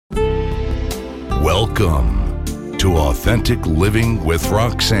Welcome to Authentic Living with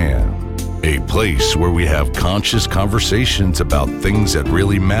Roxanne, a place where we have conscious conversations about things that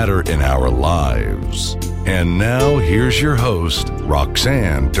really matter in our lives. And now, here's your host,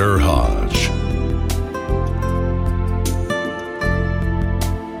 Roxanne Derhodge.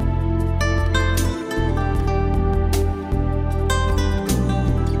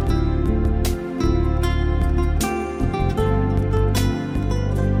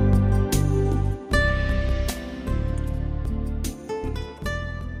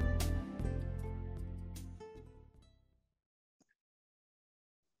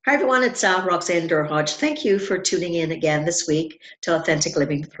 Hi, everyone. It's Roxanne Derhodge. Thank you for tuning in again this week to Authentic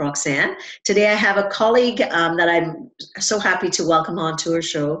Living with Roxanne. Today, I have a colleague that I'm so happy to welcome on to her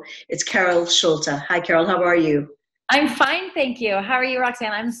show. It's Carol Schulte. Hi, Carol. How are you? I'm fine, thank you. How are you,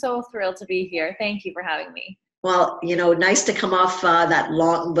 Roxanne? I'm so thrilled to be here. Thank you for having me. Well, nice to come off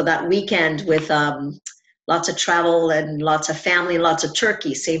that weekend with lots of travel and lots of family, lots of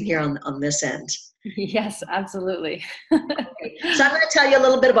turkey. Same here on this end. Yes, absolutely. Okay. So I'm going to tell you a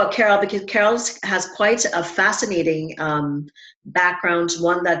little bit about Carol because Carol has quite a fascinating background,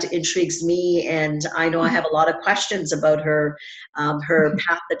 one that intrigues me, and I know I have a lot of questions about her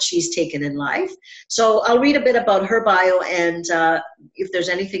path that she's taken in life. So I'll read a bit about her bio, and if there's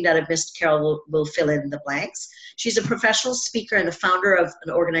anything that I've missed, Carol will fill in the blanks. She's a professional speaker and a founder of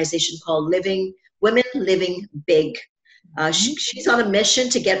an organization called Women Living Big. She's on a mission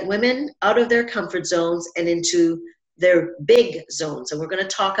to get women out of their comfort zones and into their big zones. And we're going to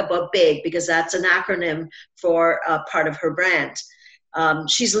talk about big because that's an acronym for part of her brand.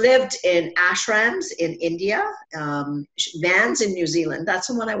 She's lived in ashrams in India, vans in New Zealand. That's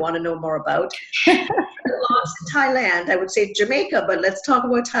the one I want to know more about. Lots in Thailand. I would say Jamaica, but let's talk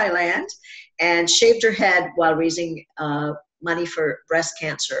about Thailand. And shaved her head while raising money for breast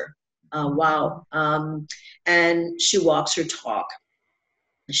cancer. Wow. And she walks her talk.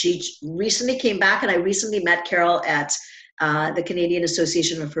 She recently came back, and I recently met Carol at the Canadian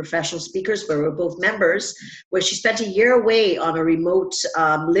Association of Professional Speakers, where we're both members, where she spent a year away on a remote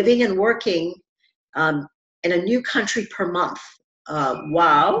living and working in a new country per month.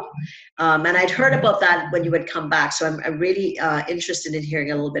 Wow. And I'd heard about that when you had come back, so I'm really interested in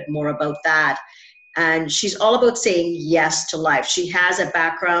hearing a little bit more about that. And she's all about saying yes to life. She has a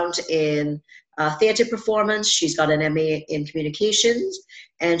background in theater performance. She's got an MA in communications,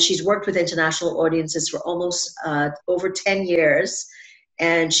 and she's worked with international audiences for almost over 10 years.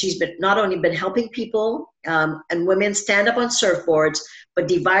 And she's not only been helping people and women stand up on surfboards, but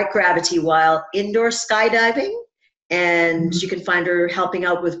defy gravity while indoor skydiving. And you can find her helping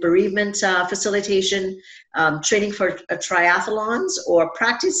out with bereavement facilitation, training for triathlons, or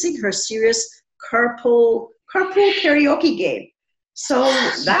practicing her serious carpool karaoke game. So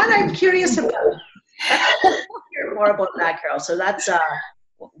that I'm curious about. Hear more about that, Carol. So that's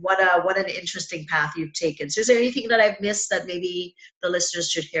what an interesting path you've taken. So is there anything that I've missed that maybe the listeners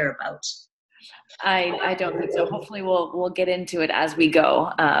should hear about? I don't think so. Hopefully we'll get into it as we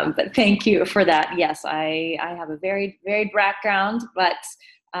go. But thank you for that. Yes, I have a very varied background, but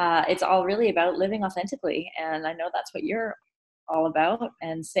it's all really about living authentically. And I know that's what you're all about,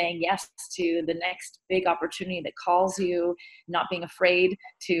 and saying yes to the next big opportunity that calls you, not being afraid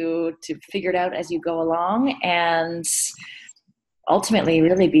to figure it out as you go along, and ultimately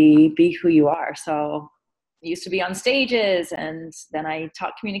really be who you are. So I used to be on stages, and then I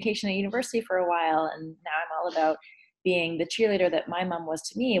taught communication at university for a while, and now I'm all about being the cheerleader that my mom was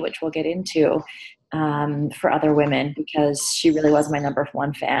to me, which we'll get into for other women, because she really was my number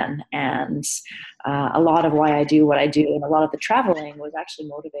one fan. And a lot of why I do what I do, and a lot of the traveling, was actually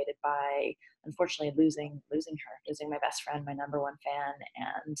motivated by, unfortunately, losing my best friend, my number one fan.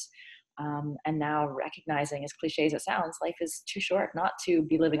 And now recognizing, as cliche as it sounds, life is too short not to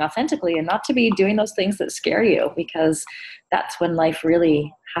be living authentically and not to be doing those things that scare you, because that's when life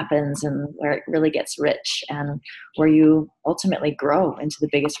really happens and where it really gets rich and where you ultimately grow into the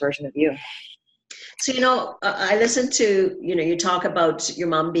biggest version of you. So, I listened to, you talk about your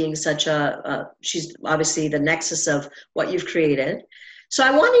mom being such she's obviously the nexus of what you've created. So I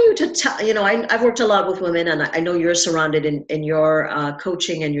want you to tell, I've worked a lot with women, and I know you're surrounded in your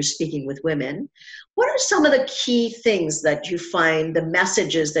coaching and you're speaking with women. What are some of the key things that you find, the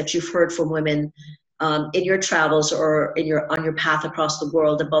messages that you've heard from women in your travels or on your path across the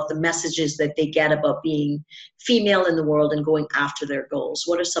world, about the messages that they get about being female in the world and going after their goals?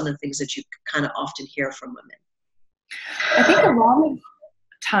 What are some of the things that you kind of often hear from women? I think a lot of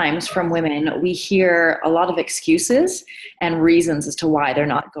times from women, we hear a lot of excuses and reasons as to why they're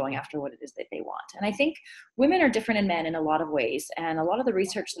not going after what it is that they want. And I think women are different than men in a lot of ways. And a lot of the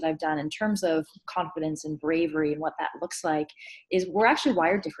research that I've done in terms of confidence and bravery and what that looks like is we're actually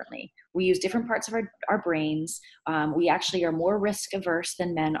wired differently. We use different parts of our brains. We actually are more risk averse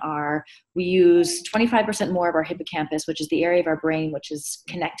than men are. We use 25% more of our hippocampus, which is the area of our brain which is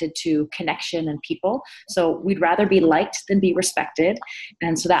connected to connection and people. So we'd rather be liked than be respected.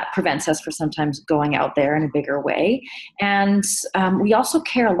 And so that prevents us from sometimes going out there in a bigger way. And we also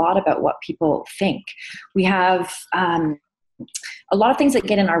care a lot about what people think. We have a lot of things that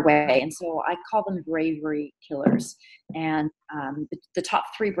get in our way. And so I call them bravery killers. And the top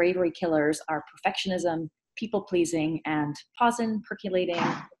 3 bravery killers are perfectionism, people pleasing, and pausing, percolating,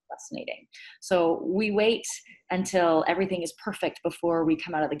 procrastinating. So we wait until everything is perfect before we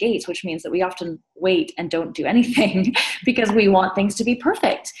come out of the gates, which means that we often wait and don't do anything because we want things to be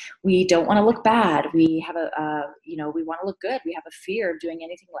perfect. We don't want to look bad. We have we want to look good. We have a fear of doing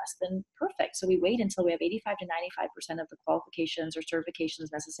anything less than perfect. So we wait until we have 85 to 95% of the qualifications or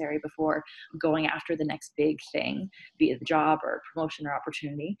certifications necessary before going after the next big thing, be it the job or promotion or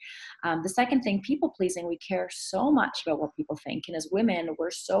opportunity. The second thing, people pleasing, we care so much about what people think. And as women,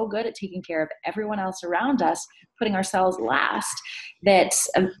 we're so good at taking care of everyone else around us, putting ourselves last, that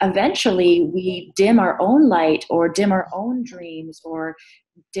eventually we dim our own light or dim our own dreams or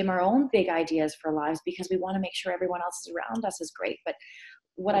dim our own big ideas for lives because we want to make sure everyone else is around us is great. But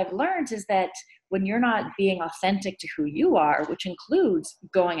what I've learned is that when you're not being authentic to who you are, which includes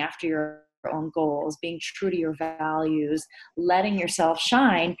going after your own goals, being true to your values, letting yourself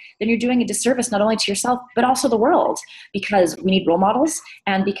shine, then you're doing a disservice not only to yourself, but also the world, because we need role models.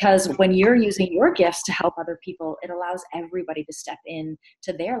 And because when you're using your gifts to help other people, it allows everybody to step in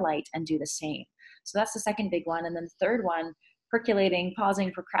to their light and do the same. So that's the second big one. And then the third one, percolating,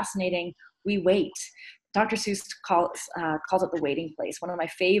 pausing, procrastinating, we wait. Dr. Seuss calls it the waiting place. One of my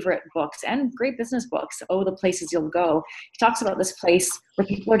favorite books and great business books, Oh, the Places You'll Go. He talks about this place where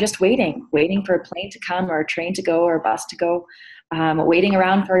people are just waiting for a plane to come or a train to go or a bus to go, waiting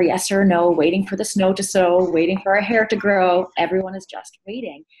around for a yes or no, waiting for the snow to sow, waiting for our hair to grow. Everyone is just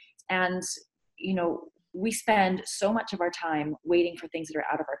waiting. And, we spend so much of our time waiting for things that are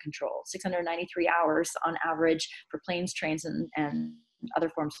out of our control. 693 hours on average for planes, trains, and other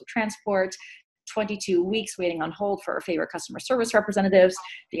forms of transport. 22 weeks waiting on hold for our favorite customer service representatives,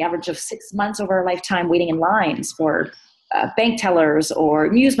 the average of 6 months over our lifetime waiting in lines for bank tellers or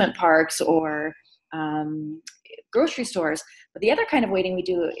amusement parks or grocery stores. But the other kind of waiting we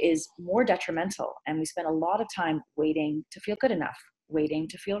do is more detrimental, and we spend a lot of time waiting to feel good enough, waiting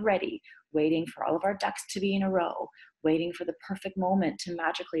to feel ready, waiting for all of our ducks to be in a row, waiting for the perfect moment to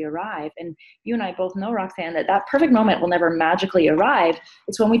magically arrive. And you and I both know, Roxanne, that perfect moment will never magically arrive.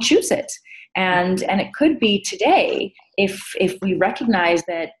 It's when we choose it. And it could be today if we recognize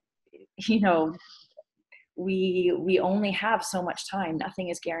that, we only have so much time. Nothing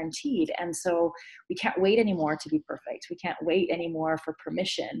is guaranteed. And so we can't wait anymore to be perfect. We can't wait anymore for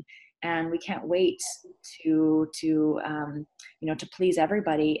permission. And we can't wait to please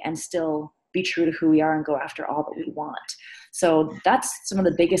everybody and still be true to who we are and go after all that we want. So that's some of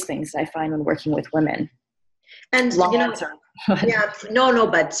the biggest things I find when working with women. And long answer. Yeah,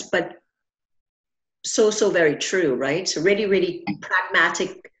 but so very true, right? So really, really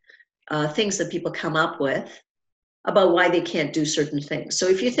pragmatic things that people come up with about why they can't do certain things. So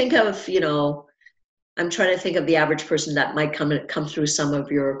if you think of, I'm trying to think of the average person that might come through some of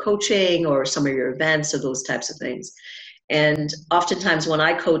your coaching or some of your events or those types of things. And oftentimes when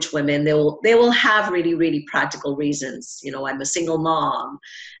I coach women, they will have really, really practical reasons. I'm a single mom.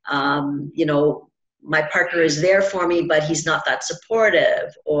 My partner is there for me, but he's not that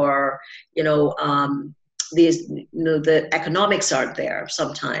supportive, or, the economics aren't there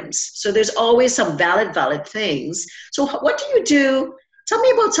sometimes. So there's always some valid things. So what do you do? Tell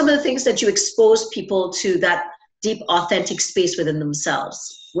me about some of the things that you expose people to, that deep, authentic space within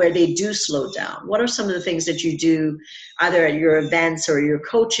themselves where they do slow down. What are some of the things that you do either at your events or your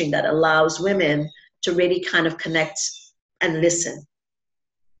coaching that allows women to really kind of connect and listen?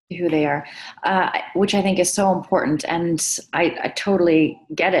 Who they are, which I think is so important. And I totally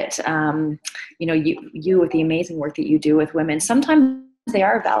get it. You with the amazing work that you do with women, sometimes they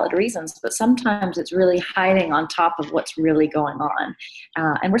are valid reasons, but sometimes it's really hiding on top of what's really going on.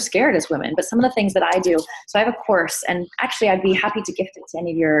 And we're scared as women, but some of the things that I do, so I have a course, and actually I'd be happy to gift it to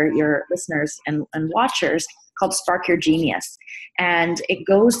any of your listeners and watchers, called Spark Your Genius. And it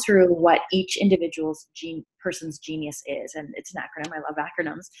goes through what each individual's person's genius is. And it's an acronym. I love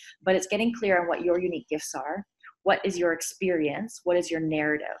acronyms, but it's getting clear on what your unique gifts are, what is your experience, what is your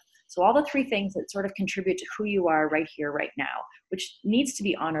narrative. So all the three things that sort of contribute to who you are right here, right now, which needs to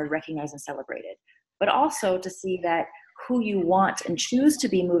be honored, recognized, and celebrated. But also to see that who you want and choose to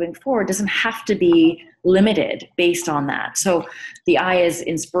be moving forward doesn't have to be limited based on that. So the I is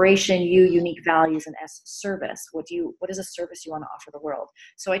inspiration, U, unique values, and S, service. What is a service you want to offer the world?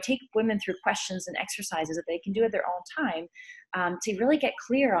 So I take women through questions and exercises that they can do at their own time, to really get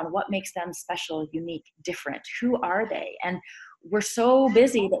clear on what makes them special, unique, different. Who are they? And we're so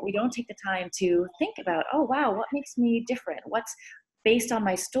busy that we don't take the time to think about, oh wow, what makes me different? What's based on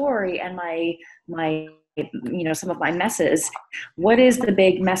my story and my some of my messes, what is the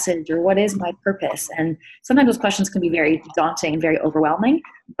big message, or what is my purpose? And sometimes those questions can be very daunting and very overwhelming,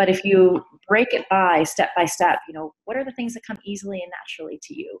 but if you break it by step, what are the things that come easily and naturally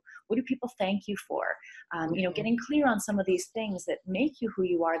to you? What do people thank you for? Getting clear on some of these things that make you who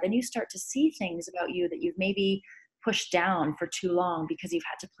you are, then you start to see things about you that you've maybe pushed down for too long because you've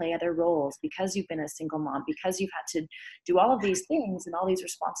had to play other roles, because you've been a single mom, because you've had to do all of these things and all these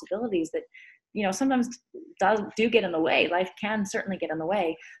responsibilities that sometimes do get in the way. Life can certainly get in the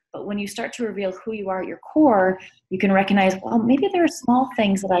way. But when you start to reveal who you are at your core, you can recognize, well, maybe there are small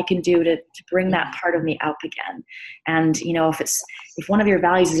things that I can do to bring that part of me out again. And, if one of your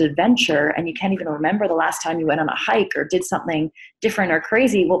values is adventure and you can't even remember the last time you went on a hike or did something different or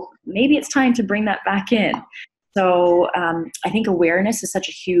crazy, well, maybe it's time to bring that back in. So I think awareness is such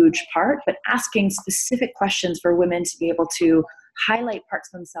a huge part, but asking specific questions for women to be able to highlight parts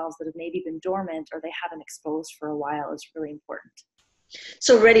of themselves that have maybe been dormant or they haven't exposed for a while is really important.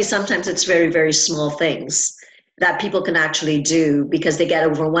 So really, sometimes it's very, very small things that people can actually do because they get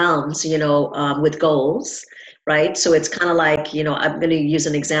overwhelmed, with goals, right? So it's kind of like, I'm going to use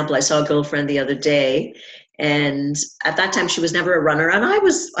an example. I saw a girlfriend the other day, and at that time she was never a runner. And I'm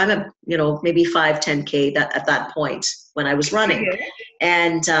maybe 5-10K at that point when I was running.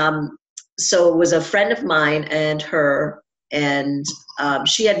 And so it was a friend of mine and her, and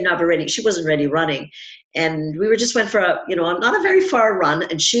she wasn't really running. And we just went for not a very far run.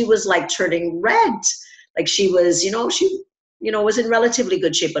 And she was like turning red. Like she was, was in relatively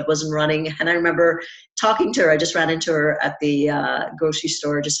good shape, but wasn't running. And I remember talking to her. I just ran into her at the grocery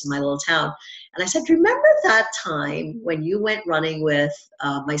store just in my little town. And I said, remember that time when you went running with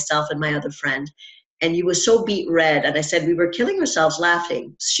myself and my other friend, and you were so beat red? And I said, we were killing ourselves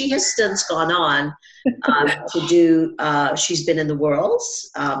laughing. She has since gone on to do, she's been in the Worlds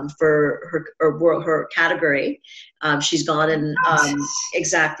for her category. She's gone and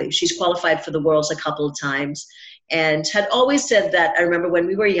exactly. She's qualified for the Worlds a couple of times, and had always said that. I remember when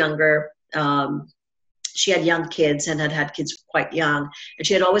we were younger, she had young kids and had kids quite young. And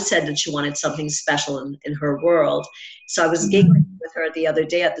she had always said that she wanted something special in her world. So I was giggling with her the other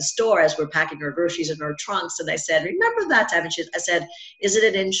day at the store as we're packing her groceries in her trunks. And I said, remember that time? And I said, isn't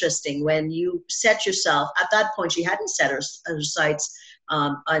it interesting when you set yourself, at that point, she hadn't set her sights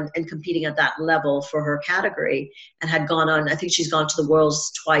and competing at that level for her category, and had gone on. I think she's gone to the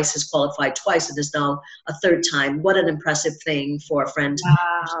Worlds twice, has qualified twice, and is now a third time. What an impressive thing for a friend.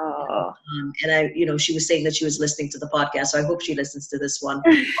 Wow. And she was saying that she was listening to the podcast, so I hope she listens to this one.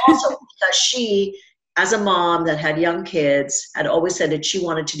 Also, because she, as a mom that had young kids, had always said that she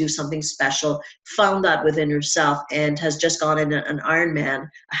wanted to do something special, found that within herself, and has just gone in an Ironman,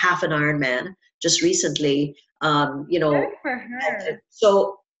 a half an Ironman, just recently. Good for her.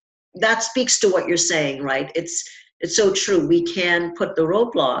 So that speaks to what you're saying, right? It's so true. We can put the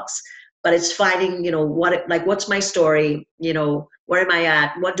roadblocks, but it's finding, what's my story? Where am I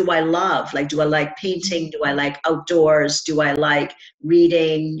at? What do I love? Like, do I like painting? Do I like outdoors? Do I like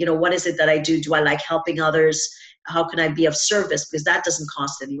reading? What is it that I do? Do I like helping others? How can I be of service? Because that doesn't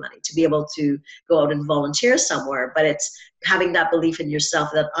cost any money to be able to go out and volunteer somewhere. But it's having that belief in yourself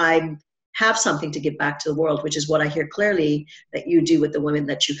that I have something to give back to the world, which is what I hear clearly that you do with the women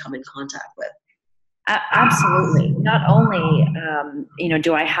that you come in contact with. Absolutely. Not only,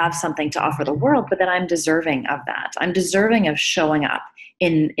 do I have something to offer the world, but that I'm deserving of that. I'm deserving of showing up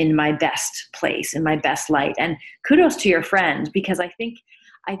in my best place, in my best light. And kudos to your friend, because I think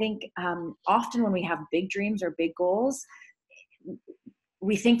often when we have big dreams or big goals,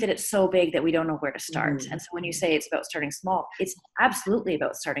 we think that it's so big that we don't know where to start. Mm-hmm. And so when you say it's about starting small, it's absolutely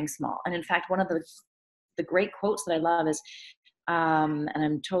about starting small. And in fact, one of the great quotes that I love is, and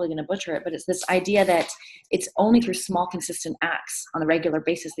I'm totally going to butcher it, but it's this idea that it's only through small, consistent acts on a regular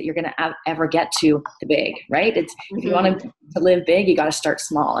basis that you're going to ever get to the big, right? It's if you want to live big, you got to start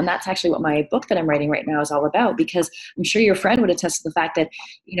small. And that's actually what my book that I'm writing right now is all about, because I'm sure your friend would attest to the fact that,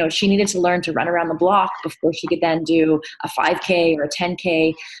 she needed to learn to run around the block before she could then do a 5K or a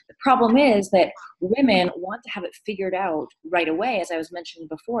 10K. The problem is that women want to have it figured out right away, as I was mentioning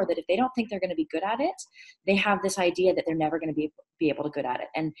before, that if they don't think they're going to be good at it, they have this idea that they're never going to be able to good at it.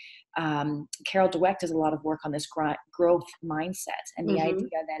 And Carol Dweck does a lot of work on this growth mindset, and the idea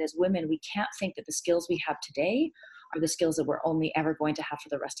that as women, we can't think that the skills we have today are the skills that we're only ever going to have for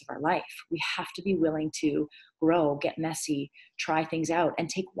the rest of our life. We have to be willing to grow, get messy, try things out, and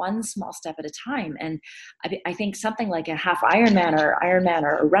take one small step at a time. And I think something like a half Ironman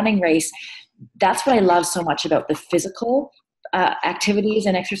or a running race, that's what I love so much about the physical activities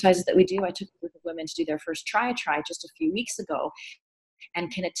and exercises that we do. I took a group of women to do their first try just a few weeks ago, and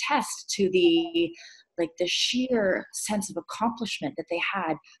can attest to the sheer sense of accomplishment that they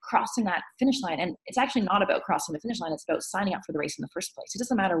had crossing that finish line. And it's actually not about crossing the finish line. It's about signing up for the race in the first place. It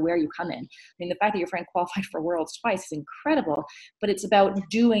doesn't matter where you come in. I mean, the fact that your friend qualified for Worlds twice is incredible, but it's about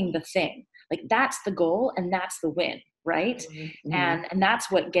doing the thing. Like, that's the goal and that's the win, right? Mm-hmm. And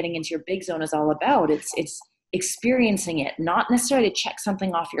that's what getting into your big zone is all about. It's experiencing it, not necessarily to check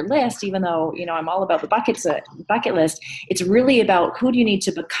something off your list, even though, I'm all about the bucket list. It's really about who do you need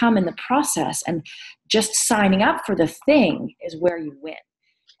to become in the process, and just signing up for the thing is where you win.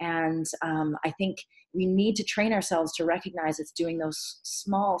 And I think we need to train ourselves to recognize it's doing those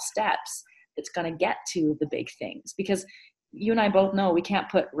small steps that's going to get to the big things, because you and I both know we can't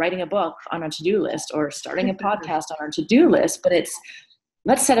put writing a book on our to-do list or starting a podcast on our to-do list, but it's,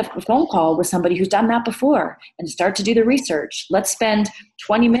 let's set up a phone call with somebody who's done that before and start to do the research. Let's spend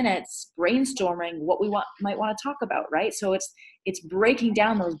 20 minutes brainstorming what we might want to talk about, right? So it's breaking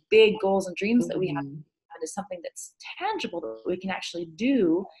down those big goals and dreams that we have into something that's tangible that we can actually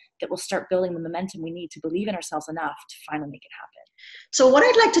do, that will start building the momentum we need to believe in ourselves enough to finally make it happen. So what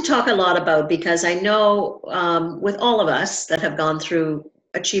I'd like to talk a lot about, because I know with all of us that have gone through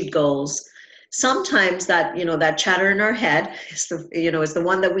achieved goals, sometimes that, that chatter in our head is the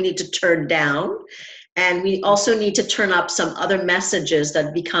one that we need to turn down. And we also need to turn up some other messages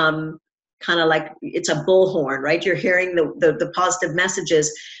that become kind of like, it's a bullhorn, right? You're hearing the positive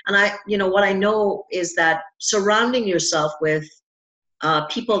messages. And what I know is that surrounding yourself with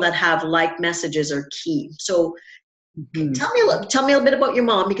people that have like messages are key. So tell me a little bit about your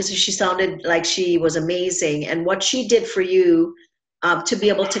mom, because she sounded like she was amazing, and what she did for you to be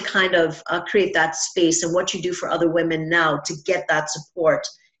able to kind of create that space, and what you do for other women now to get that support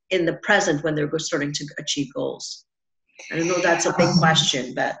in the present when they're starting to achieve goals. I know that's a big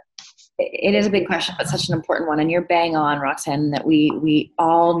question, but it is a big question, but such an important one. And you're bang on, Roxanne, that we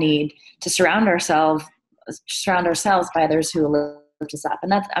all need to surround ourselves by others who lift us up.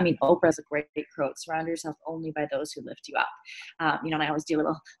 And that's, Oprah's a great quote: surround yourself only by those who lift you up. And I always do a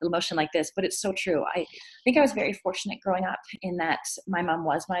little motion like this, but it's so true. I think I was very fortunate growing up in that my mom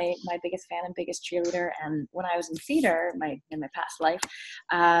was my biggest fan and biggest cheerleader. And when I was in theater, in my past life,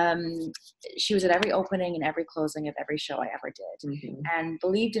 she was at every opening and every closing of every show I ever did, and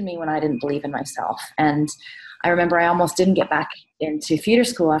believed in me when I didn't believe in myself. And I remember I almost didn't get back into theater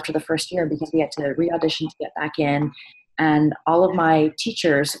school after the first year, because we had to re-audition to get back in. And all of my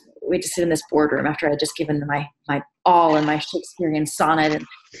teachers, we had to sit in this boardroom after I had just given my all in my Shakespearean sonnet and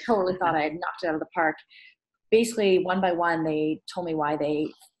totally thought I had knocked it out of the park. Basically, one by one, they told me why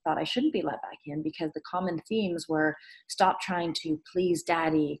they thought I shouldn't be let back in, because the common themes were: stop trying to please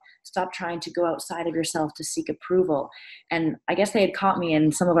daddy, stop trying to go outside of yourself to seek approval. And I guess they had caught me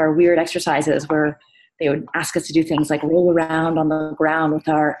in some of our weird exercises where they would ask us to do things like roll around on the ground with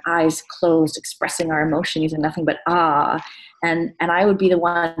our eyes closed, expressing our emotion using nothing but ah. And I would be the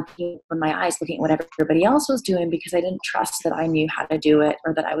one with my eyes looking at what everybody else was doing, because I didn't trust that I knew how to do it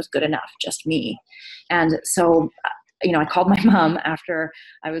or that I was good enough, just me. And so, I called my mom after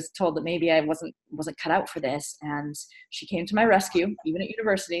I was told that maybe I wasn't cut out for this. And she came to my rescue, even at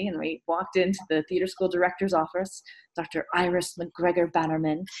university. And we walked into the theater school director's office, Dr. Iris McGregor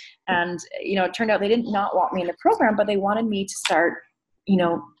Bannerman. And, it turned out they did not want me in the program, but they wanted me to start,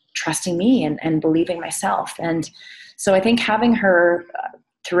 trusting me and believing myself. And so I think having her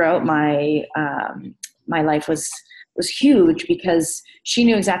throughout my life was huge, because she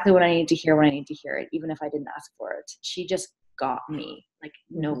knew exactly what I needed to hear when I needed to hear it, even if I didn't ask for it. She just got me like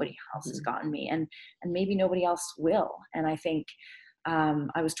nobody else has gotten me, and maybe nobody else will. And I think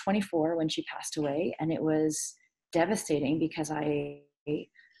I was 24 when she passed away, and it was devastating, because I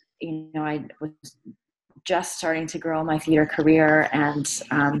was just starting to grow my theater career, and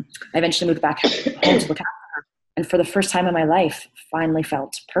I eventually moved back home to look after her. And for the first time in my life, finally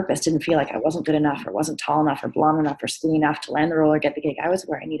felt purpose. Didn't feel like I wasn't good enough, or wasn't tall enough, or blonde enough, or skinny enough to land the role or get the gig. I was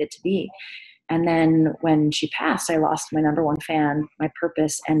where I needed to be. And then when she passed, I lost my number one fan, my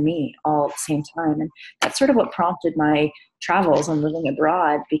purpose, and me all at the same time. And that's sort of what prompted my travels and living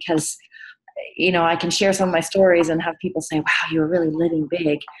abroad, because I can share some of my stories and have people say, wow, you were really living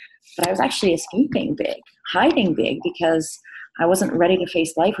big. But I was actually escaping big, hiding big, because I wasn't ready to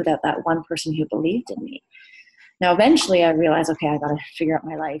face life without that one person who believed in me. Now, eventually I realized, okay, I got to figure out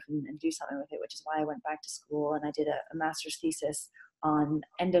my life and do something with it, which is why I went back to school and I did a master's thesis on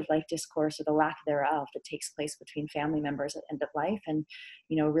end-of-life discourse, or the lack thereof, that takes place between family members at end of life. And,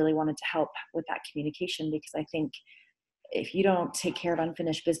 really wanted to help with that communication, because I think if you don't take care of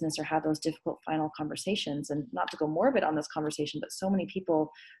unfinished business or have those difficult final conversations, and not to go morbid on this conversation, but so many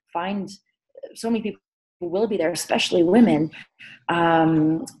people will be there, especially women.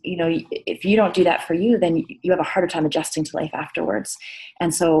 If you don't do that for you, then you have a harder time adjusting to life afterwards.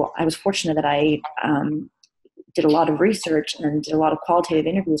 And so I was fortunate that I did a lot of research and did a lot of qualitative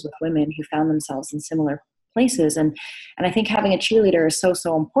interviews with women who found themselves in similar places. And I think having a cheerleader is so,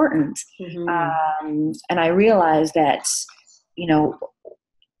 so important. Mm-hmm. And I realized that,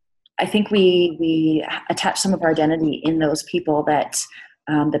 I think we attach some of our identity in those people that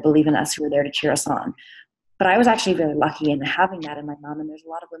believe in us, who are there to cheer us on. But I was actually very lucky in having that in my mom, and there's a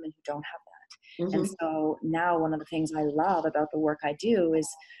lot of women who don't have that. Mm-hmm. And so now one of the things I love about the work I do is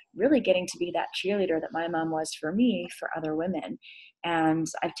really getting to be that cheerleader that my mom was for me, for other women. And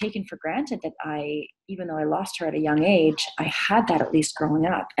I've taken for granted that even though I lost her at a young age, I had that at least growing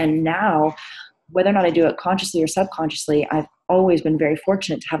up. And now, whether or not I do it consciously or subconsciously, I've always been very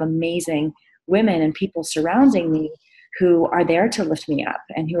fortunate to have amazing women and people surrounding me who are there to lift me up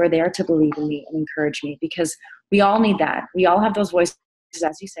and who are there to believe in me and encourage me, because we all need that. We all have those voices,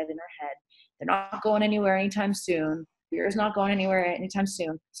 as you said, in our head. They're not going anywhere anytime soon. Yours not going anywhere anytime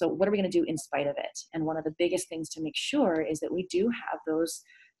soon. So what are we going to do in spite of it? And one of the biggest things to make sure is that we do have those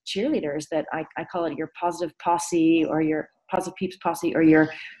cheerleaders that I call it your positive posse, or your positive peeps posse, or your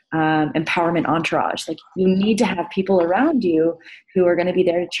empowerment entourage. Like, you need to have people around you who are going to be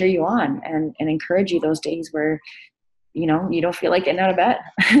there to cheer you on and encourage you those days where you don't feel like getting out of bed,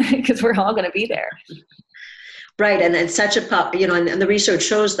 because we're all going to be there. Right. And it's such a and the research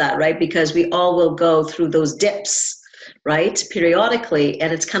shows that, right? Because we all will go through those dips, right? Periodically.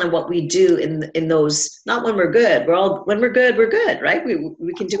 And it's kind of what we do in those, not when we're good. When we're good, right?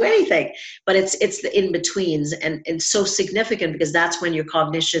 We can do anything, but it's the in-betweens, and it's so significant, because that's when your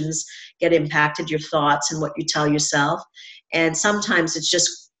cognitions get impacted, your thoughts and what you tell yourself. And sometimes it's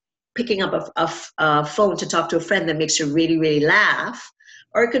just picking up a phone to talk to a friend that makes you really, really laugh.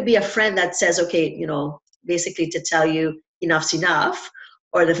 Or it could be a friend that says, okay, basically to tell you enough's enough,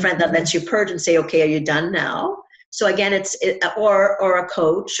 or the friend that lets you purge and say, okay, are you done now? So again, or a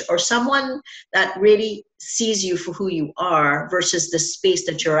coach, or someone that really sees you for who you are versus the space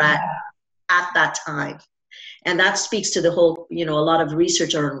that you're at that time. And that speaks to the whole, a lot of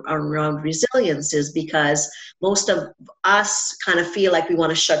research around resilience, is because most of us kind of feel like we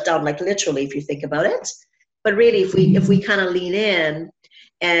want to shut down, like literally, if you think about it. But really, if we kind of lean in,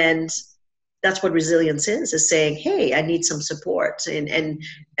 and that's what resilience is saying, hey, I need some support. And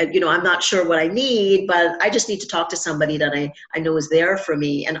I'm not sure what I need, but I just need to talk to somebody that I know is there for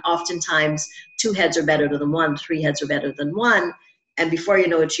me. And oftentimes 2 heads are better than 1, 3 heads are better than 1. And before you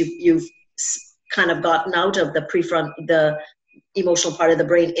know it, you've kind of gotten out of the emotional part of the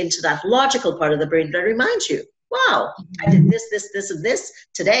brain into that logical part of the brain that reminds you, wow, I did this, and this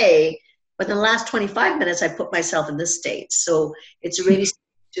today, but in the last 25 minutes, I put myself in this state. So it's really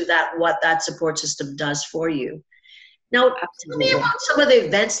to that, what that support system does for you. Now, tell me about some of the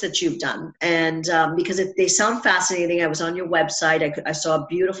events that you've done, and because they sound fascinating. I was on your website. I saw a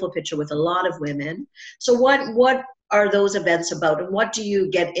beautiful picture with a lot of women. So what are those events about, and what do you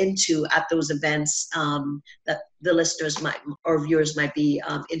get into at those events that the listeners or viewers might be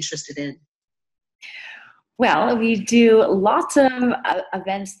interested in? Well, we do lots of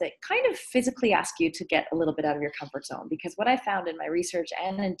events that kind of physically ask you to get a little bit out of your comfort zone, because what I found in my research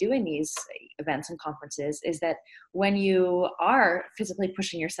and in doing these events and conferences is that when you are physically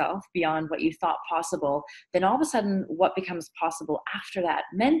pushing yourself beyond what you thought possible, then all of a sudden what becomes possible after that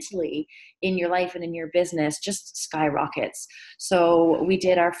mentally in your life and in your business just skyrockets. So we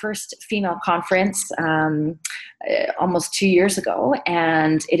did our first female conference almost 2 years ago,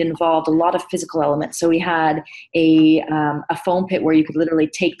 and it involved a lot of physical elements. So we had a foam pit where you could literally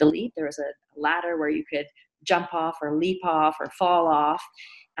take the leap. There was a ladder where you could jump off or leap off or fall off.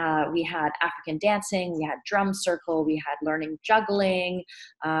 We had African dancing, we had drum circle, we had learning juggling,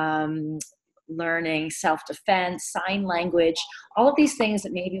 learning self-defense, sign language, all of these things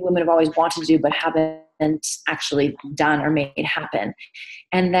that maybe women have always wanted to do but haven't actually done or made happen.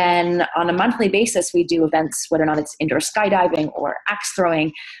 And then on a monthly basis, we do events, whether or not it's indoor skydiving or axe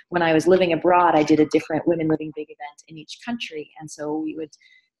throwing. When I was living abroad, I did a different Women Living Big event in each country. And so we would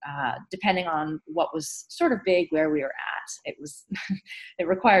depending on what was sort of big where we were at. It was, it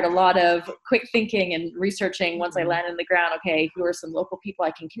required a lot of quick thinking and researching once I landed on the ground. Okay, who are some local people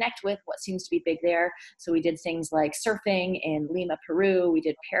I can connect with? What seems to be big there? So we did things like surfing in Lima, Peru. We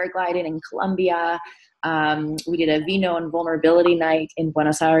did paragliding in Colombia. We did a vino and vulnerability night in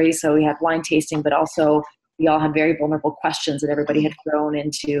Buenos Aires. So we had wine tasting, but also we all had very vulnerable questions that everybody had thrown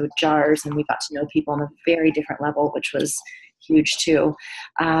into jars, and we got to know people on a very different level, which was huge too.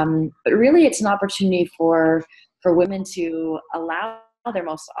 But really it's an opportunity for women to allow their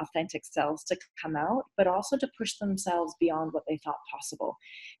most authentic selves to come out, but also to push themselves beyond what they thought possible.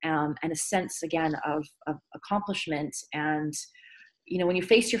 And a sense again of accomplishment. And when you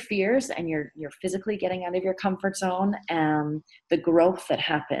face your fears and you're physically getting out of your comfort zone, and the growth that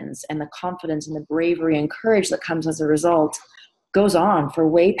happens and the confidence and the bravery and courage that comes as a result goes on for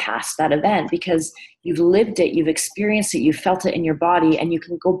way past that event, because you've lived it, you've experienced it, you've felt it in your body, and you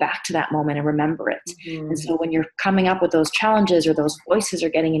can go back to that moment and remember it. Mm-hmm. And so when you're coming up with those challenges or those voices are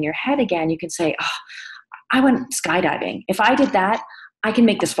getting in your head again, you can say, oh, I went skydiving. If I did that, I can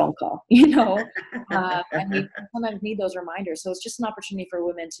make this phone call, I sometimes need those reminders. So it's just an opportunity for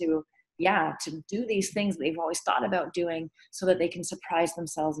women to do these things that they've always thought about doing, so that they can surprise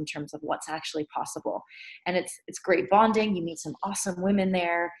themselves in terms of what's actually possible. And it's great bonding. You meet some awesome women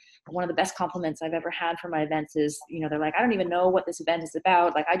there. One of the best compliments I've ever had for my events is, they're like, I don't even know what this event is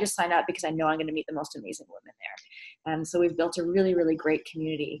about. Like, I just signed up because I know I'm going to meet the most amazing women there. And so we've built a really, really great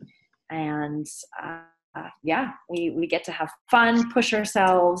community. And we get to have fun, push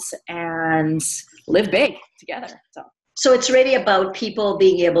ourselves, and live big together. So it's really about people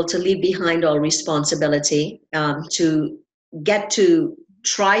being able to leave behind all responsibility, to get to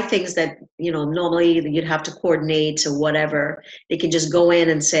try things that, normally you'd have to coordinate or whatever. They can just go in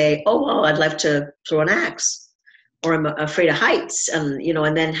and say, oh, well, I'd like to throw an axe, or I'm afraid of heights. And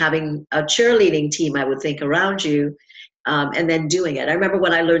then having a cheerleading team, I would think, around you, and then doing it. I remember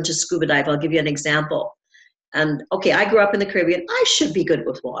when I learned to scuba dive, I'll give you an example. And okay, I grew up in the Caribbean. I should be good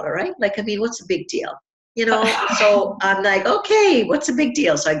with water, right? Like, what's the big deal? So I'm like, okay, what's the big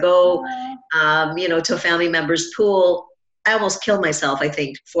deal? So I go, to a family member's pool. I almost killed myself, I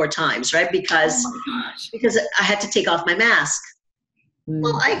think, 4 times, right? Because I had to take off my mask.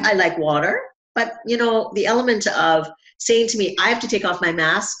 Well, I like water, but the element of saying to me, I have to take off my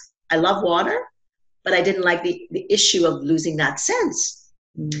mask. I love water, but I didn't like the issue of losing that sense.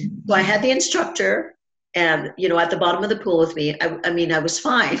 So I had the instructor, and, at the bottom of the pool with me. I was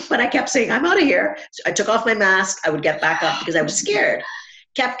fine, but I kept saying, I'm out of here. So I took off my mask. I would get back up because I was scared.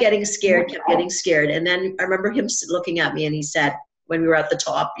 Kept getting scared. And then I remember him looking at me, and he said, when we were at the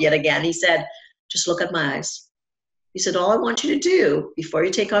top yet again, he said, just look at my eyes. He said, all I want you to do before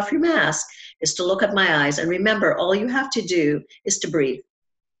you take off your mask is to look at my eyes. And remember, all you have to do is to breathe.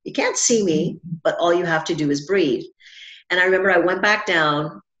 You can't see me, but all you have to do is breathe. And I remember I went back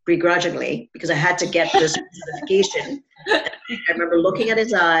down begrudgingly because I had to get this certification. I remember looking at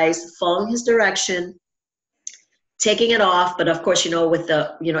his eyes, following his direction, taking it off. But of course, with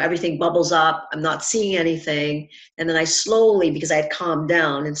the, everything bubbles up. I'm not seeing anything. And then I slowly, because I had calmed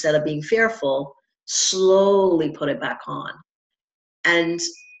down, instead of being fearful, slowly put it back on. And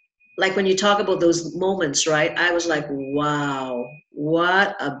like when you talk about those moments, right? I was like, wow,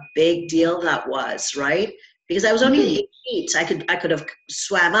 what a big deal that was, right? Because I was only 8 feet. I could have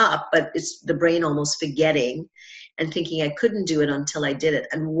swam up, but it's the brain almost forgetting and thinking I couldn't do it until I did it.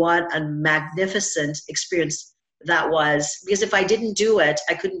 And what a magnificent experience that was. Because if I didn't do it,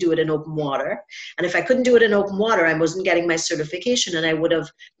 I couldn't do it in open water. And if I couldn't do it in open water, I wasn't getting my certification, and I would have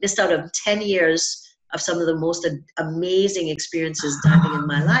missed out on 10 years of some of the most amazing experiences diving in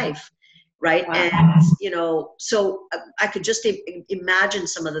my life. Right. Wow. And, so I could just imagine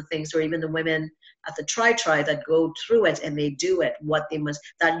some of the things, or even the women at the try that go through it and they do it,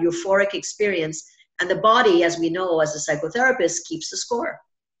 that euphoric experience. And the body, as we know, as a psychotherapist, keeps the score.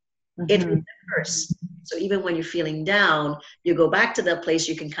 It remembers. So even when you're feeling down, you go back to that place,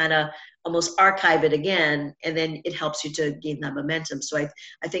 you can kind of almost archive it again, and then it helps you to gain that momentum. So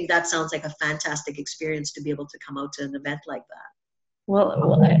I think that sounds like a fantastic experience to be able to come out to an event like that.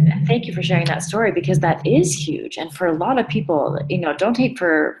 Well, thank you for sharing that story, because that is huge. And for a lot of people, don't take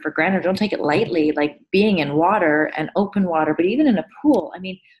for granted, don't take it lightly, like being in water and open water, but even in a pool.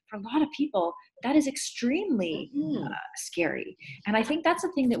 For a lot of people, that is extremely scary. And I think that's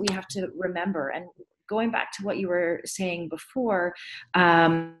the thing that we have to remember. And going back to what you were saying before,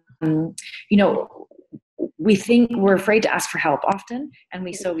 we think we're afraid to ask for help often. And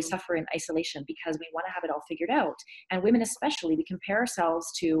we suffer in isolation because we want to have it all figured out. And women, especially, we compare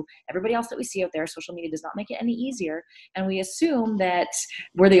ourselves to everybody else that we see out there. Social media does not make it any easier. And we assume that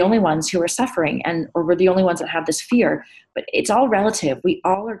we're the only ones who are suffering, or we're the only ones that have this fear. But it's all relative. We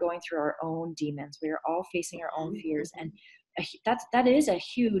all are going through our own demons. We are all facing our own fears. And that is a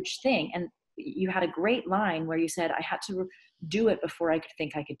huge thing. And you had a great line where you said, I had to do it before I could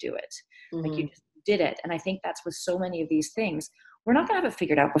think I could do it. Like, you just did it. And I think that's with so many of these things. We're not going to have it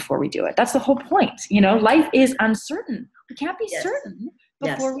figured out before we do it. That's the whole point. Life is uncertain. We can't be certain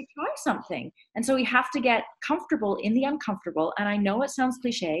before we try something. And so we have to get comfortable in the uncomfortable. And I know it sounds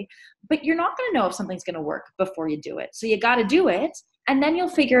cliche, but you're not going to know if something's going to work before you do it. So you got to do it, and then you'll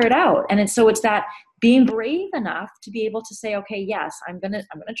figure it out. And it's that being brave enough to be able to say, okay, yes, I'm going to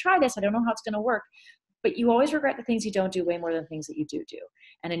try this. I don't know how it's going to work. But you always regret the things you don't do way more than things that you do.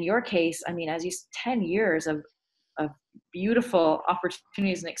 And in your case, I mean, 10 years of beautiful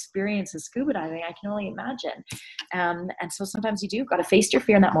opportunities and experiences scuba diving, I can only imagine. And so sometimes you do got to face your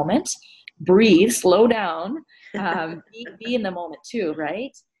fear in that moment, breathe, slow down, be in the moment too,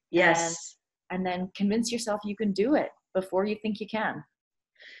 right? Yes. And then convince yourself you can do it before you think you can.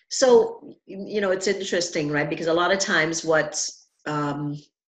 So, it's interesting, right? Because a lot of times what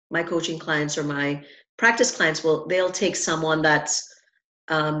my coaching clients or my practice clients they'll take someone that's,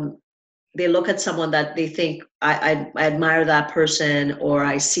 they look at someone that they think, I admire that person, or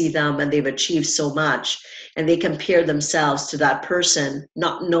I see them and they've achieved so much, and they compare themselves to that person,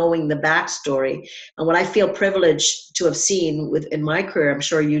 not knowing the backstory. And what I feel privileged to have seen in my career, I'm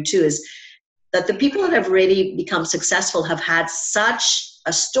sure you too, is that the people that have really become successful have had such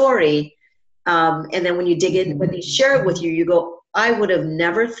a story. And then when you dig in, when they share it with you, you go, I would have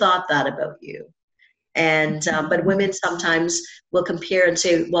never thought that about you. And but women sometimes will compare and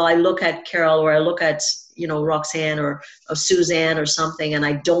say, well, I look at Carol, or I look at Roxanne or Suzanne or something, and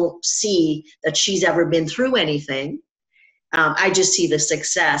I don't see that she's ever been through anything. I just see the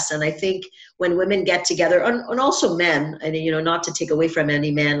success. And I think when women get together, and also men, and not to take away from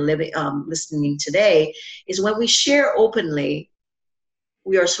any man listening today, is when we share openly,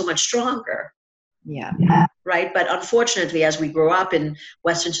 we are so much stronger. Yeah. Right. But unfortunately, as we grow up in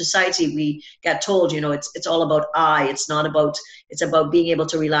Western society, we get told, it's all about it's about being able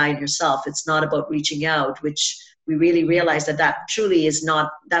to rely on yourself. It's not about reaching out, which we really realize that truly is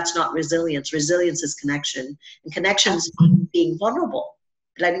not, that's not resilience. Resilience is connection, and connection is being vulnerable,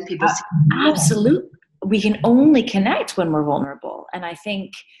 letting people see. Absolutely. We can only connect when we're vulnerable. And I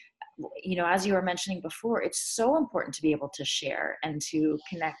think, as you were mentioning before, it's so important to be able to share and to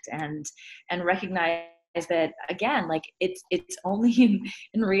connect and recognize that, again, like it's only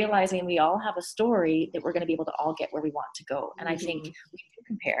in realizing we all have a story that we're going to be able to all get where we want to go. And I think we do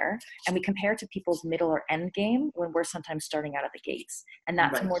compare, and we compare to people's middle or end game when we're sometimes starting out of the gates. And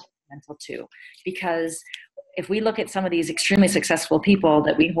that's more detrimental too, because if we look at some of these extremely successful people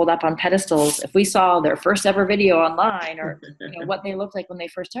that we hold up on pedestals, if we saw their first ever video online, or what they looked like when they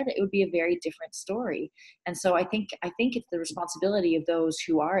first started, it would be a very different story. And so I think it's the responsibility of those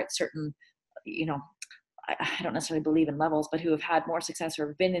who are at certain, I don't necessarily believe in levels, but who have had more success or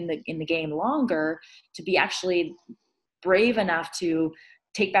have been in the game longer, to be actually brave enough to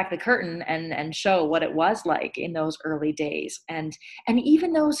take back the curtain and show what it was like in those early days. And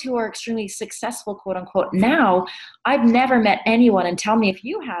even those who are extremely successful, quote unquote, now, I've never met anyone, and tell me if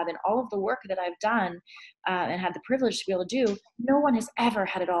you have, in all of the work that I've done and had the privilege to be able to do, no one has ever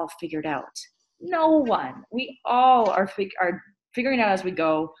had it all figured out. No one. We all are figuring it out as we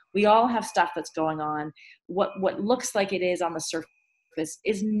go. We all have stuff that's going on. What looks like it is on the surface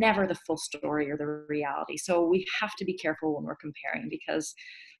is never the full story or the reality. So we have to be careful when we're comparing, because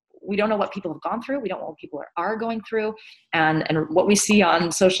we don't know what people have gone through. We don't know what people are going through. And what we see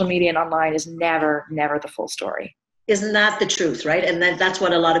on social media and online is never the full story. Isn't that the truth, right? And that's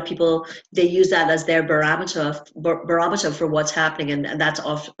what a lot of people, they use that as their barometer for what's happening. And that's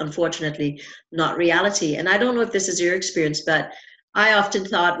unfortunately not reality. And I don't know if this is your experience, but I often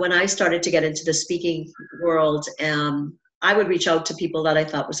thought, when I started to get into the speaking world, I would reach out to people that I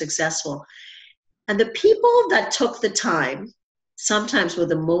thought were successful. And the people that took the time sometimes were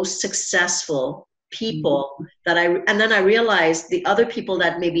the most successful people and then I realized the other people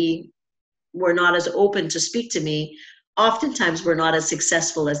that maybe were not as open to speak to me, oftentimes were not as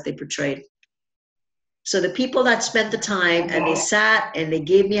successful as they portrayed. So the people that spent the time and they sat and they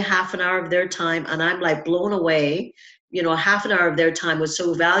gave me a half an hour of their time, and I'm like blown away. Half an hour of their time was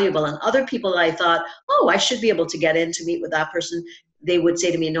so valuable. And other people that I thought, oh, I should be able to get in to meet with that person, they would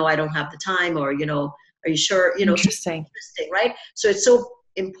say to me, no, I don't have the time, or, are you sure? Interesting, right? So it's so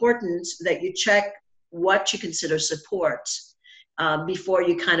important that you check what you consider support, before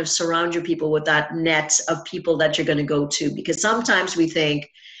you kind of surround your people with that net of people that you're going to go to. Because sometimes we think,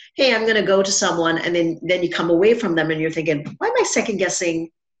 hey, I'm going to go to someone, and then you come away from them and you're thinking, why am I second guessing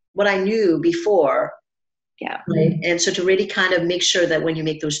what I knew before? Yeah. Right. And so to really kind of make sure that when you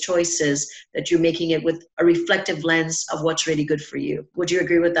make those choices, that you're making it with a reflective lens of what's really good for you. Would you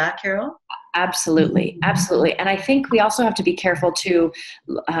agree with that, Carol? Absolutely. Absolutely. And I think we also have to be careful too,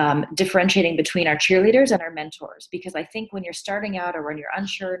 differentiating between our cheerleaders and our mentors, because I think when you're starting out or when you're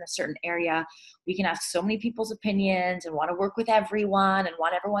unsure in a certain area, we can ask so many people's opinions and want to work with everyone and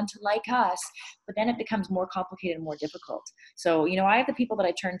want everyone to like us, but then it becomes more complicated and more difficult. So, I have the people that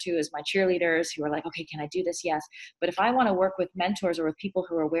I turn to as my cheerleaders who are like, okay, can I do this? Yes. But if I want to work with mentors or with people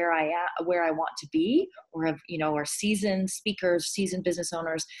who are where I am, where I want to be, or have, are seasoned speakers, seasoned business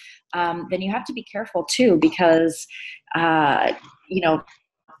owners, then you have to be careful too, because,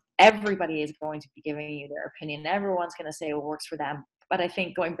 everybody is going to be giving you their opinion. Everyone's going to say what works for them. But I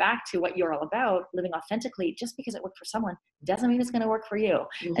think going back to what you're all about, living authentically, just because it worked for someone doesn't mean it's going to work for you.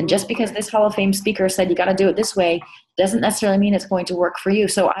 Mm-hmm. And just because this Hall of Fame speaker said you got to do it this way doesn't necessarily mean it's going to work for you.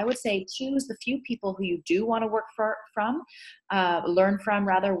 So I would say choose the few people who you do want to work learn from,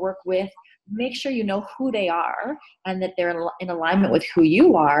 rather work with. Make sure you know who they are and that they're in alignment with who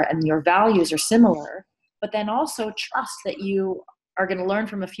you are and your values are similar. But then also trust that you are going to learn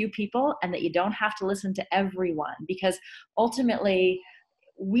from a few people and that you don't have to listen to everyone, because ultimately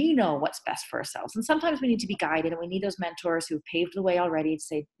we know what's best for ourselves. And sometimes we need to be guided, and we need those mentors who paved the way already to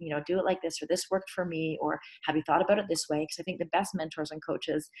say, do it like this, or this worked for me, or have you thought about it this way? Because I think the best mentors and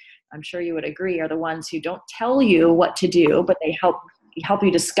coaches, I'm sure you would agree, are the ones who don't tell you what to do, but they help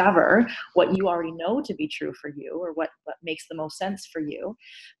you discover what you already know to be true for you, or what makes the most sense for you.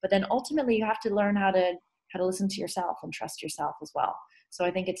 But then ultimately you have to learn how to listen to yourself and trust yourself as well. So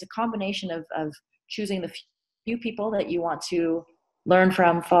I think it's a combination of choosing the few people that you want to learn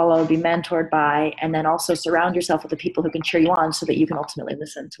from, follow, be mentored by, and then also surround yourself with the people who can cheer you on so that you can ultimately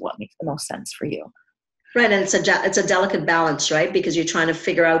listen to what makes the most sense for you. Right, and it's a delicate balance, right? Because you're trying to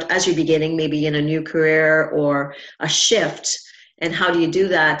figure out as you're beginning, maybe in a new career or a shift, and how do you do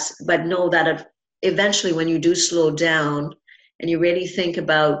that? But know that eventually when you do slow down and you really think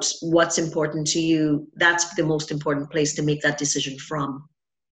about what's important to you, that's the most important place to make that decision from.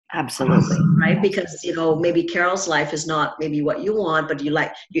 Absolutely. Right? Because, maybe Carol's life is not maybe what you want, but you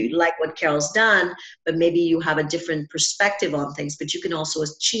like what Carol's done, but maybe you have a different perspective on things, but you can also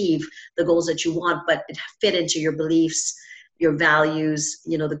achieve the goals that you want, but it fit into your beliefs, your values,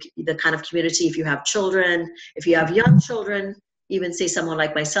 the kind of community. If you have children, if you have young children, even say someone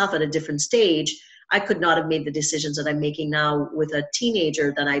like myself at a different stage, I could not have made the decisions that I'm making now with a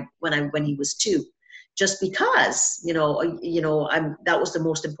teenager than when he was 2, just because that was the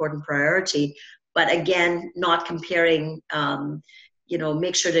most important priority. But again, not comparing.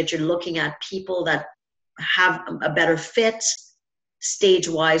 Make sure that you're looking at people that have a better fit, stage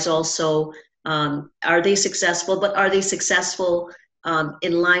wise. Also, are they successful? But are they successful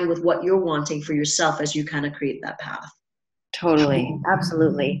in line with what you're wanting for yourself as you kind of create that path? Totally.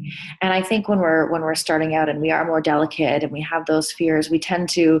 Absolutely. And I think when we're starting out and we are more delicate and we have those fears, we tend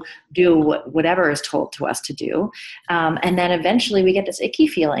to do whatever is told to us to do. And then eventually we get this icky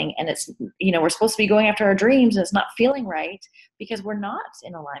feeling, and it's, we're supposed to be going after our dreams and it's not feeling right because we're not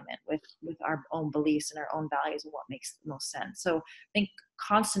in alignment with our own beliefs and our own values and what makes the most sense. So I think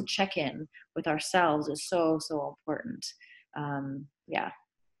constant check-in with ourselves is so, so important. Yeah.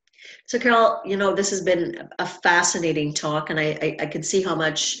 So Carol, this has been a fascinating talk, and I can see how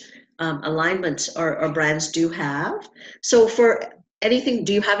much alignment our brands do have. So for anything,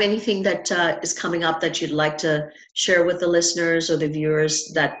 do you have anything that is coming up that you'd like to share with the listeners or the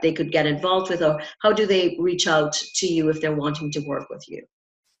viewers that they could get involved with, or how do they reach out to you if they're wanting to work with you?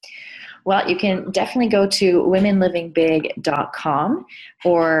 Well, you can definitely go to womenlivingbig.com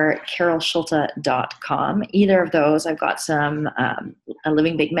or carolschulte.com. Either of those, I've got some a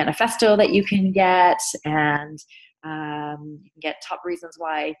Living Big manifesto that you can get, and you can get top reasons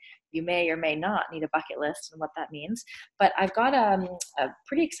why you may or may not need a bucket list and what that means. But I've got a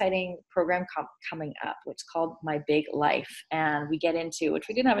pretty exciting program coming up, which is called My Big Life. And we get into, which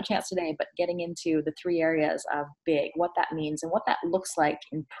we didn't have a chance today, but getting into the 3 areas of big, what that means and what that looks like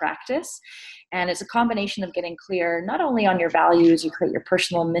in practice. And it's a combination of getting clear, not only on your values, you create your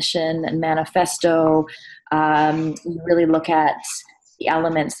personal mission and manifesto. You really look at the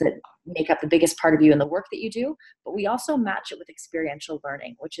elements that make up the biggest part of you in the work that you do, but we also match it with experiential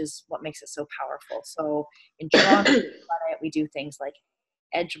learning, which is what makes it so powerful. So in Toronto, we do things like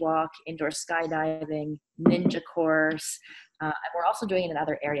edge walk, indoor skydiving, ninja course. And we're also doing it in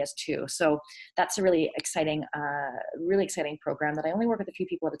other areas too. So that's a really exciting program that I only work with a few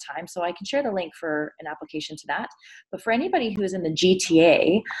people at a time. So I can share the link for an application to that. But for anybody who is in the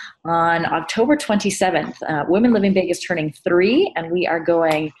GTA, on October 27th, Women Living Big is turning 3, and we are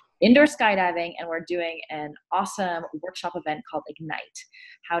going indoor skydiving, and we're doing an awesome workshop event called Ignite,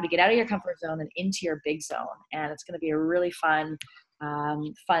 how to get out of your comfort zone and into your big zone. And it's going to be a really fun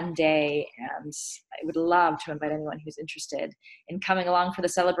day, and I would love to invite anyone who's interested in coming along for the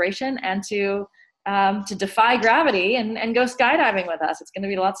celebration and to defy gravity and go skydiving with us. It's going to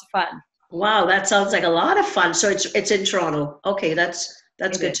be lots of fun. Wow, that sounds like a lot of fun. So it's in Toronto. Okay, that's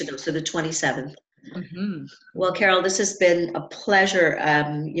good to know. So the 27th. Mm-hmm. Well, Carol, this has been a pleasure.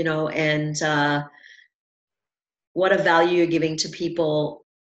 And what a value you're giving to people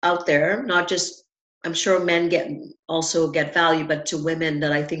out there, not just, I'm sure men also get value, but to women,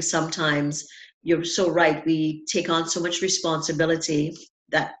 that I think sometimes you're so right. We take on so much responsibility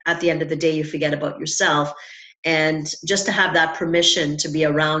that at the end of the day, you forget about yourself. And just to have that permission to be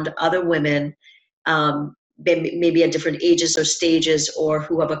around other women, maybe at different ages or stages, or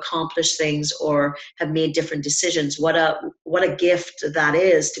who have accomplished things or have made different decisions. What a gift that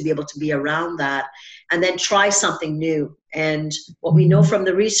is, to be able to be around that and then try something new. And what we know from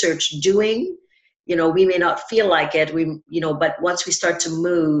the research, doing, we may not feel like it, but once we start to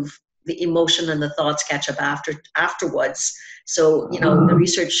move, the emotion and the thoughts catch up afterwards. So, the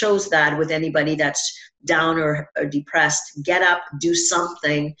research shows that with anybody that's down or depressed, get up, do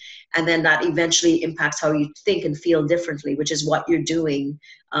something, and then that eventually impacts how you think and feel differently, which is what you're doing,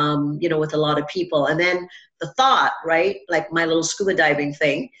 with a lot of people. And then the thought, right, like my little scuba diving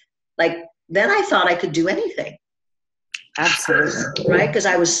thing, like then I thought I could do anything. Absolutely. Right, because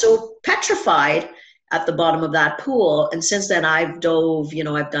I was so petrified at the bottom of that pool. And since then I've dove,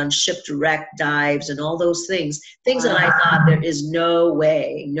 I've done shipwreck dives and all those things that I thought there is no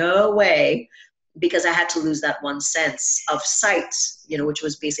way, because I had to lose that one sense of sight, which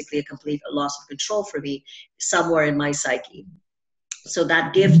was basically a complete loss of control for me somewhere in my psyche. So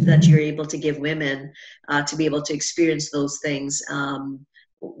that gift that you're able to give women to be able to experience those things,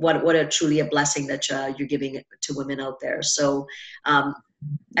 what a truly a blessing that you're giving to women out there. So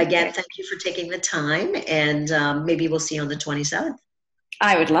again, thank you for taking the time, and maybe we'll see you on the 27th.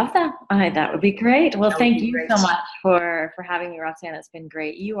 I would love that. That would be great. Well, thank you so much for having me, Roxanne. It's been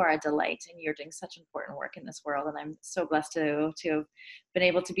great. You are a delight, and you're doing such important work in this world. And I'm so blessed to have been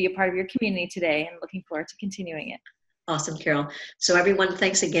able to be a part of your community today, and looking forward to continuing it. Awesome, Carol. So everyone,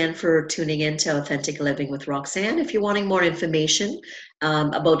 thanks again for tuning in to Authentic Living with Roxanne. If you're wanting more information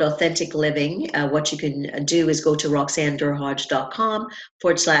about authentic living, what you can do is go to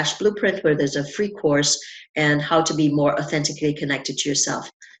roxannedurhodge.com/blueprint, where there's a free course and how to be more authentically connected to yourself.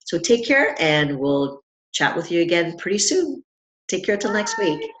 So take care, and we'll chat with you again pretty soon. Take care till next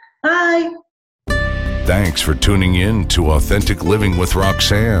week. Bye. Thanks for tuning in to Authentic Living with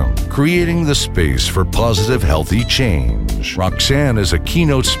Roxanne, creating the space for positive, healthy change. Roxanne is a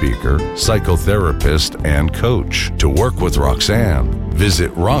keynote speaker, psychotherapist, and coach. To work with Roxanne,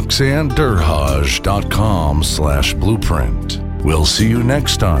 visit roxannedurhodge.com/blueprint. We'll see you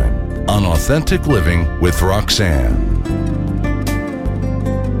next time on Authentic Living with Roxanne.